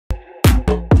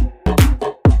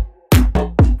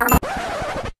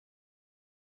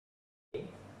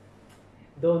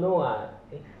Don't know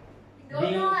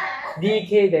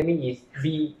DK that means is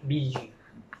BG.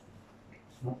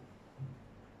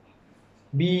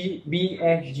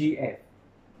 BFGF.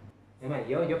 Am I?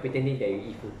 You're pretending that you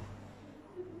eat food.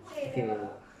 Okay.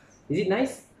 Is it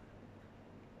nice?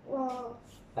 Wow.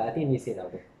 I think you need to say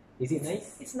louder. Is it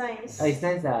nice? It's nice. It's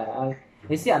nice.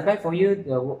 You see, I buy for you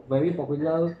the very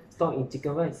popular stock in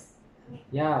chicken rice.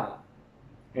 Yeah.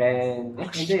 And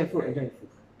enjoy your food. Enjoy your food.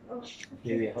 Oh.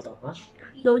 Wait, hold on. Huh?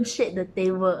 Don't shake the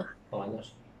table. Oh, I'm not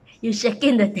sure. You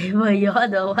shaking the table, you're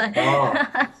the one. Oh.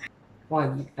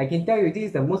 Wow, I can tell you this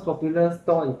is the most popular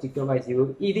store in chicken rice. You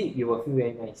will eat it, you will feel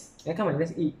very nice. Then come on,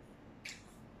 let's eat.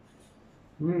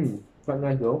 Quite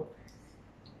nice though.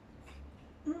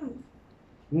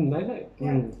 Nice, right?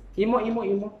 Yeah. Eat more.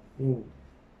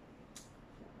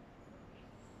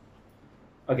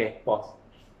 Okay, pause.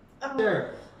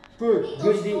 Sure. Food,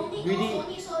 greedy.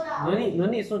 No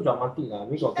need so dramatic lah.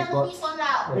 We got people.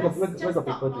 We got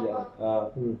people do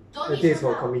that. It is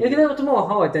for comedy. 你看这么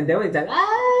好，讲台湾讲啊。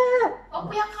我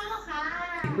不要看到它。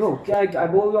No, I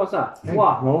borrow yours ah.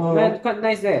 Wow, No. man, quite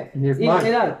nice there. It's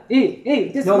mine.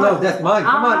 Eat, this No, mine. that's mine.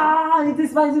 Come on.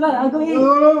 This mine. I'll go eat.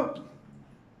 No.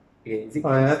 Okay, is it?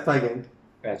 Alright, let's try again.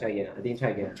 Yeah, try again. I think try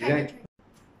again.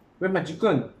 Where's my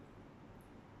chicken?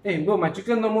 Hey, bro, my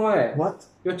chicken no more eh. What?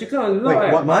 Your chicken a lot Wait,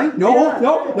 eh. what, mine? No, Yeah.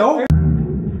 no.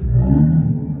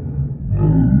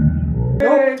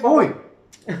 Hey, No, boy.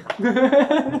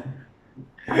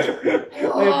 Hey,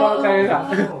 what kind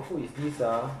of food is this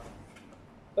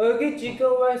Again chicken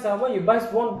rice why you buy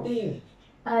one thing?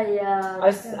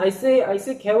 I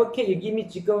say carrot cake, you give me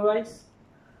chicken rice?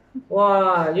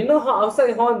 Wow, you know how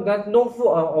outside no food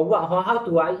or what? How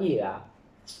do I eat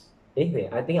Wait,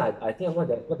 I think what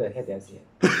the heck did I say?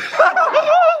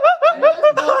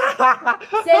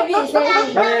 Save it.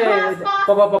 Hey,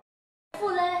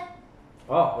 Food leh.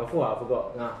 Oh, my food I forgot.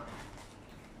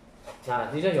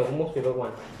 This one your most favorite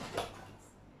one.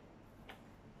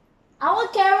 I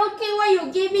want carrot cake, why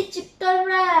you give me chicken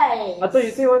rice? I thought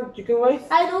you say one chicken rice.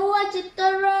 I don't want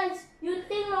chicken rice. You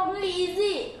think wrongly, is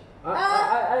it?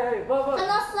 What?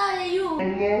 Cannot say you.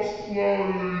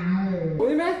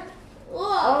 Really, man?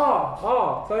 Wow.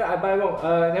 Oh, sorry, I buy wrong.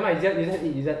 Never mind, you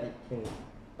just eat.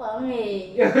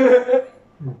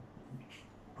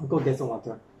 I'll go get some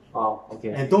water. Oh,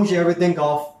 okay. And don't you ever think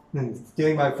of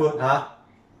stealing my food, huh?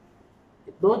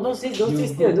 Don't stay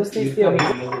still.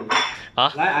 Huh?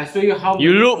 Like I show you how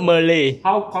You look Malay.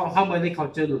 how Malay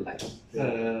culture look like.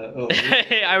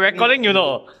 Hey, I'm recording, you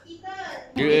know.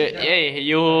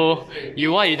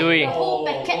 You what you doing? Whole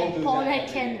packet pour that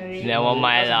can already. Never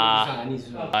mind lah.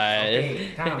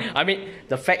 I mean,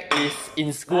 the fact is,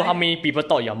 in school, how many people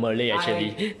thought you're Malay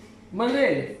actually?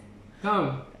 Malay,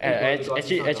 come.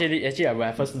 Actually, when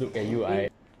I first look at you,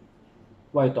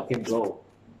 What are you talking, bro?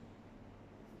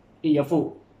 Eat your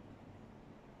food.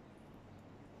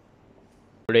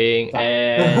 Rolling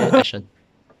and action.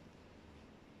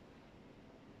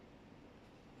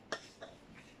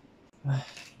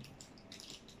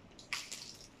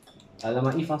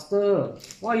 Alamak, eat faster.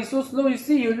 Why you so slow? You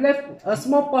see, you left a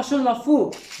small portion of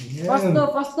food. Yeah. Faster.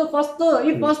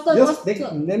 Eat faster. Just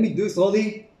let me do it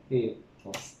slowly. Okay,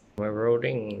 pause. We're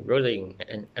rolling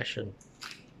and action.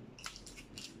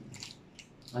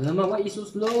 Alamak, why you so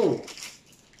slow?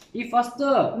 Eat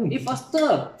faster.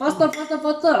 Faster.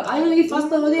 I will eat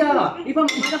faster already Even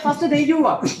my mother faster than you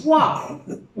Wow,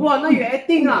 now you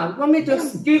acting Want me to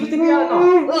give things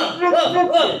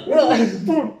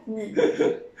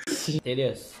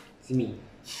Serious, it's me.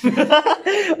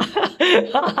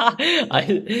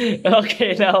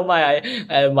 Okay, now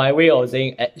my way of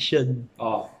saying action.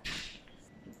 Oh.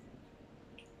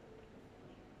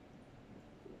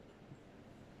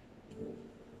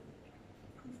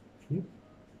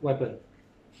 What happened?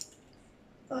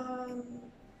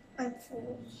 I'm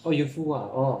full. Oh, you full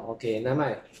Oh, okay, never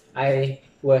mind. I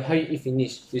will help you eat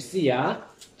finish. You see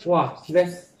Wow,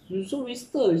 you so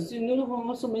wasted. You know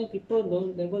how so many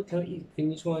people never can eat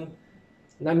finish one.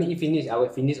 Let me eat finish. I will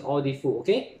finish all the food.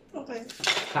 Okay? Okay.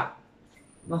 Ha.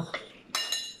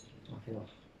 Okay.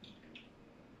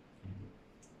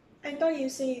 I thought you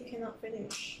say you cannot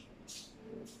finish.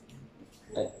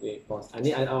 Wait, pause.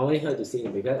 I only heard to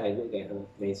sing because I look at her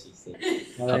when she sing.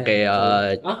 Okay.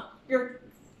 You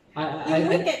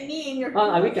look at me in your.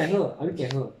 I look at her. I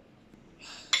cannot.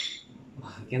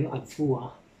 I'm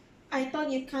full. I thought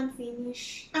you can't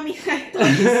finish. I mean, I thought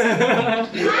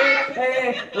you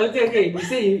Okay.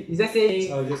 You just say.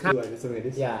 I'll just do like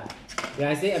this. Yeah.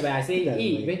 I say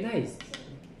eat. Very nice.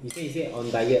 You say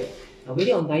on diet. I'm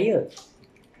really on diet.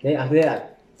 Then after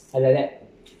that, I like that.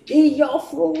 Eat your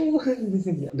food.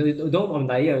 Don't on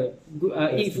diet.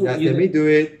 Eat food. Guys, let me do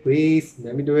it, please.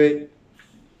 Let me do it.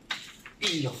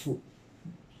 Eat your food.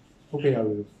 Okay, I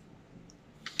will.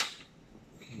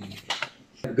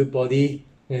 Have a good body.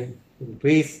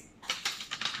 Please.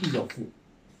 Eat your food.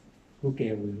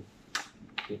 Okay, I will.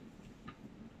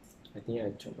 I think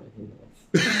I chopped my hand off.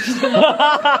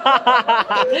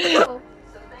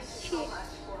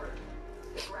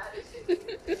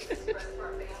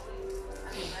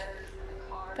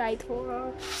拜托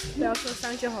了，不要受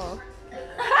伤就好。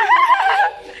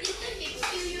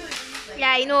Yeah,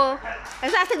 I know.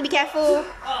 That's why I have to be careful.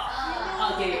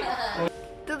 Okay.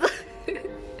 这个。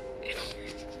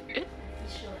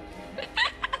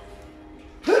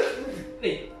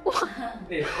我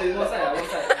晒了，我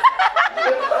晒了。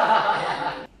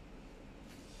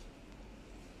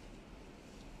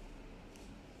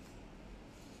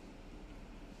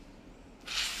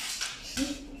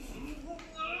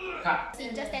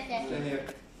Just stand there.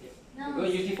 Go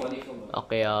use it for this one.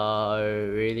 Okay,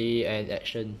 ready and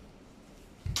action.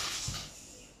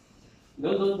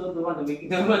 Don't want to make.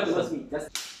 Don't want to watch me. Just.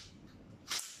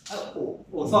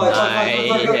 Sorry.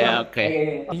 Yeah,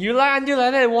 okay. You lie until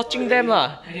like that watching them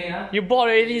lah. Okay, huh? You bored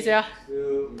already, yeah?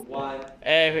 2, 1.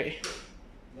 Wait.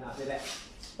 Yeah, after that.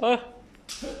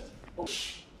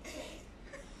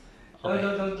 Don't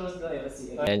ever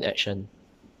see. And action.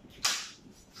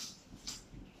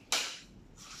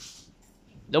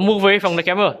 Don't move away from the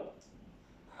camera.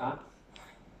 Huh?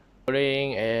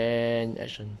 Rolling and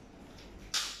action.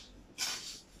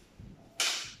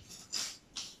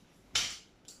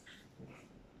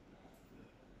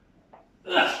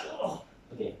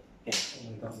 Okay.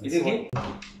 Is it okay?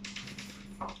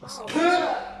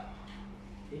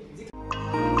 Is it